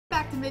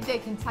to Midday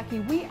Kentucky.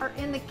 We are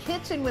in the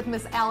kitchen with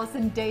Miss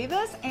Allison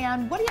Davis,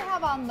 and what do you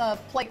have on the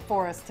plate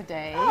for us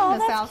today, Oh, Miss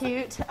that's Allison?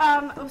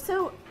 cute.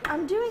 So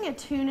I'm doing a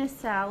tuna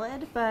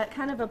salad, but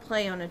kind of a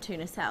play on a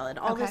tuna salad.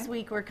 All Okay. this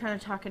week we're kind of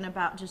talking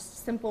about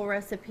just simple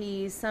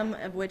recipes, some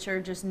of which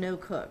are just no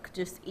cook,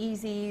 just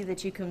easy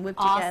that you can whip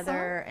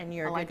together and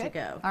you're good to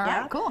go. All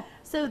right, cool.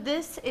 So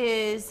this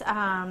is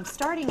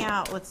starting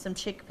out with some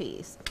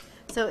chickpeas.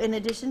 So in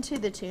addition to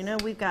the tuna,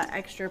 we've got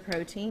extra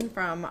protein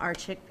from our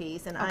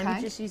chickpeas, and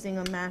I'm just using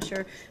a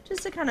masher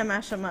just to kind of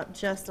mash them up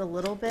just a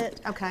little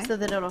bit, so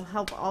that it'll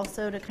help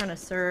also to kind of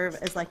serve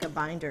as like a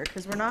binder,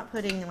 because we're not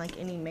putting like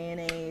any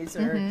mayonnaise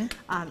or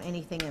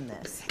anything in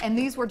this. And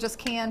these were just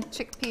canned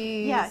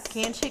chickpeas? Yeah,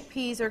 canned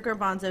chickpeas or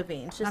garbanzo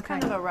beans, just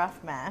kind of a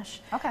rough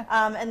mash.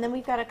 And then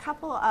we've got a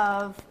couple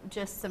of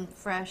just some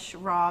fresh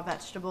raw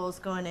vegetables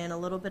going in, a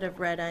little bit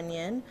of red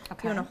onion.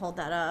 If you want to hold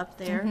that up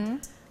there.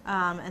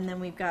 And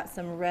then we've got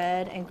some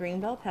red and green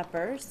bell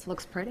peppers.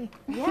 Looks pretty.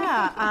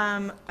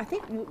 Yeah, I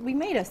think we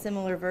made a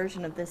similar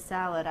version of this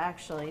salad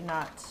actually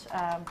not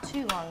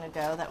too long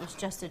ago. That was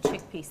just a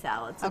chickpea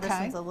salad, so this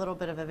one's a little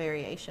bit of a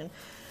variation.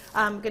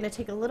 I'm going to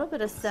take a little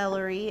bit of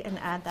celery and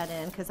add that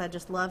in because I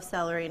just love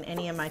celery in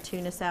any of my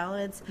tuna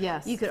salads.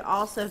 Yes. You could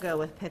also go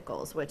with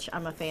pickles, which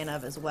I'm a fan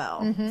of as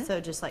well.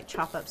 So just like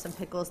chop up some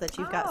pickles that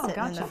you've got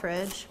sitting in the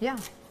fridge. Yeah.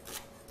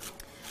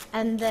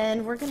 And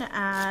then we're going to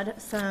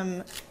add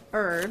some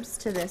herbs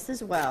to this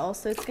as well.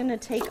 So it's going to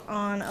take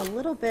on a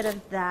little bit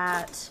of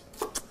that,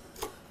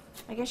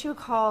 I guess you would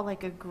call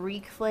like a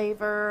Greek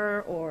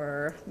flavor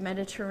or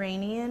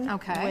Mediterranean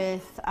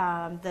with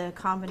the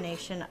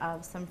combination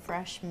of some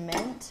fresh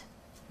mint.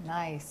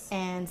 Nice.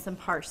 And some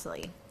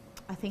parsley.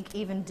 I think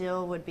even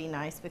dill would be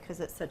nice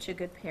because it's such a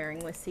good pairing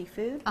with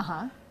seafood.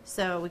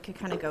 So we could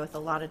kind of go with a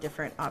lot of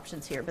different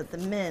options here, but the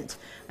mint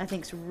I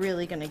think is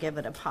really going to give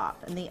it a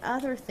pop. And the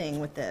other thing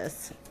with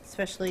this,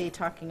 especially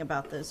talking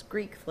about those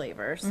Greek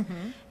flavors,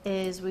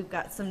 is we've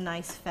got some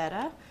nice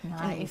feta.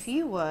 And if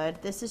you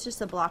would, this is just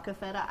a block of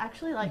feta. I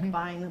actually like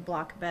buying the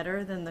block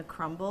better than the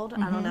crumbled.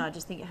 I don't know, I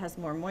just think it has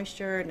more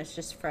moisture and it's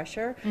just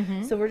fresher.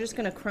 So we're just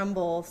going to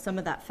crumble some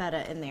of that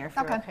feta in there if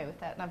you're okay with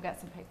that. And I've got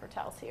some paper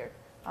towels here.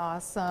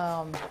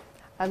 Awesome.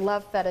 I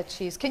love feta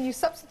cheese. Can you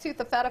substitute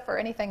the feta for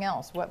anything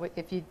else?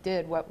 If you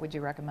did, what would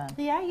you recommend?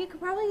 Yeah, you could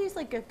probably use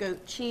like a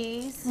goat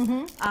cheese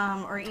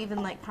or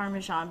even like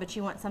Parmesan, but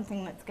you want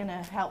something that's going to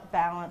help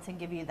balance and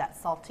give you that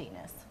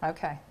saltiness.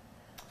 Okay.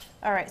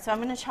 All right, so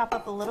I'm going to chop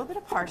up a little bit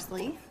of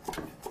parsley.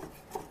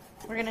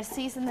 We're going to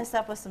season this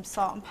up with some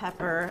salt and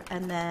pepper,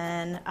 and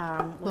then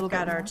we've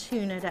got our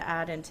tuna to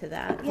add into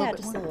that. Yeah,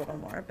 just a little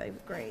more, baby.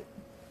 Great.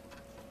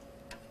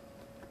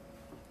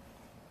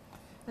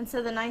 And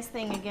so the nice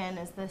thing again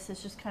is this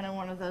is just kind of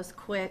one of those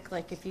quick,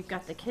 like if you've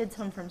got the kids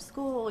home from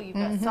school, you've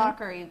got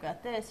soccer, you've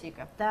got this, you've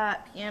got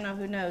that, piano,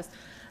 who knows.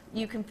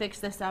 You can fix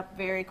this up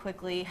very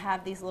quickly,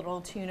 have these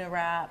little tuna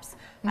wraps,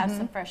 have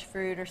some fresh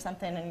fruit or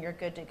something, and you're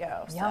good to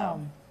go. Yum.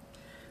 So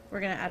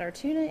we're going to add our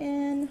tuna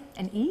in.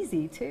 And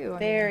easy too.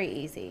 Very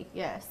easy,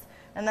 yes.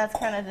 And that's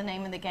kind of the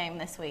name of the game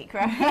this week,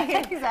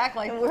 right?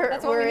 Exactly.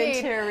 That's what we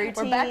into a routine.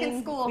 We're back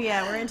in school.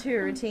 Yeah, we're into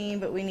a routine,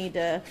 but we need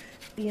to,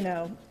 you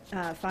know,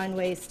 find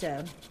ways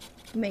to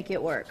make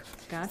it work.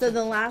 So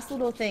the last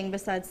little thing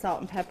besides salt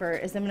and pepper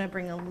is I'm going to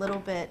bring a little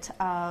bit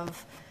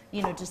of,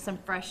 you know, just some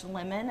fresh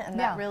lemon, and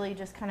that really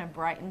just kind of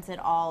brightens it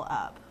all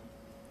up.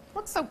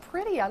 Looks so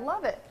pretty. I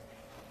love it.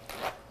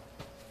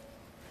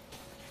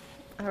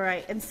 All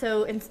right, and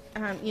so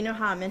you know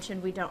how I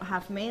mentioned we don't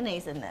have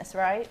mayonnaise in this,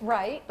 right?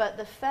 Right. But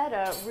the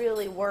feta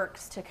really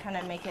works to kind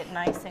of make it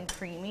nice and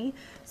creamy.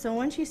 So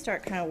once you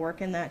start kind of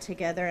working that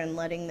together and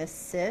letting this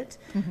sit,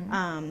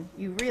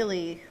 you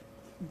really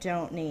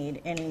don't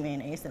need any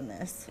mayonnaise in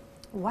this.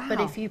 Wow.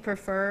 But if you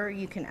prefer,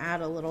 you can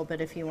add a little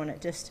bit if you want it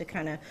just to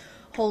kind of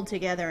hold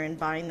together and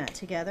bind that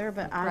together.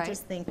 But I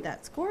just think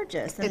that's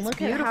gorgeous. And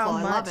look at how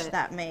much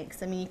that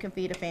makes. I mean, you can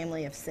feed a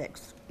family of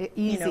 6,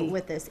 you know,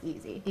 with this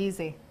easy.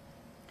 Easy.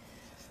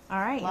 All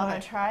right, you want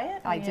to try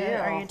it? I do.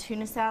 Are you a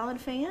tuna salad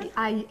fan?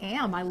 I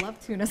am. I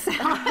love tuna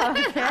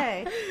salad.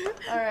 Okay.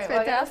 All right,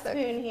 well, I got a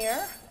spoon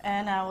here,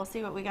 and we'll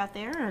see what we got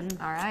there. And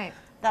all right.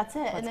 That's it.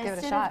 Let's and give it a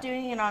instead shot. of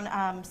doing it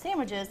on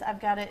sandwiches,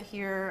 I've got it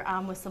here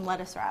with some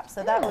lettuce wraps.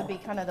 So that would be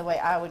kind of the way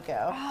I would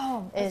go.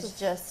 Oh, is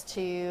just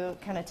to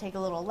kind of take a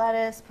little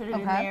lettuce, put it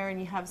in there, and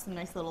you have some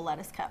nice little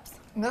lettuce cups.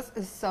 This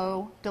is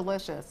so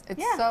delicious.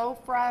 It's so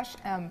fresh.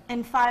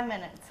 In 5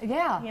 minutes.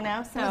 Yeah. You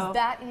know, so it's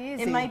that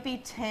easy. It might be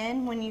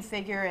 10 when you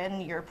figure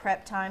in your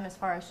prep time as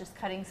far as just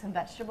cutting some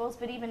vegetables,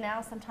 but even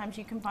now sometimes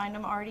you can find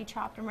them already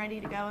chopped and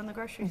ready to go in the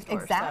grocery store.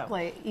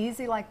 Exactly. So.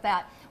 Easy like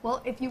that.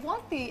 Well, if you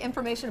want the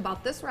information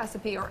about this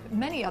recipe or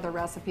many other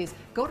recipes,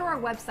 go to our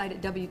website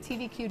at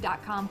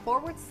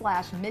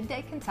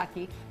WTVQ.com/Midday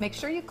Kentucky. Make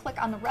sure you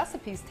click on the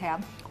recipes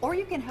tab, or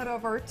you can head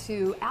over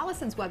to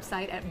Allison's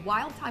website at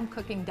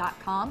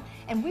wildtimecooking.com.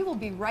 And we will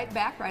be right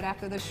back right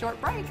after this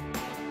short break.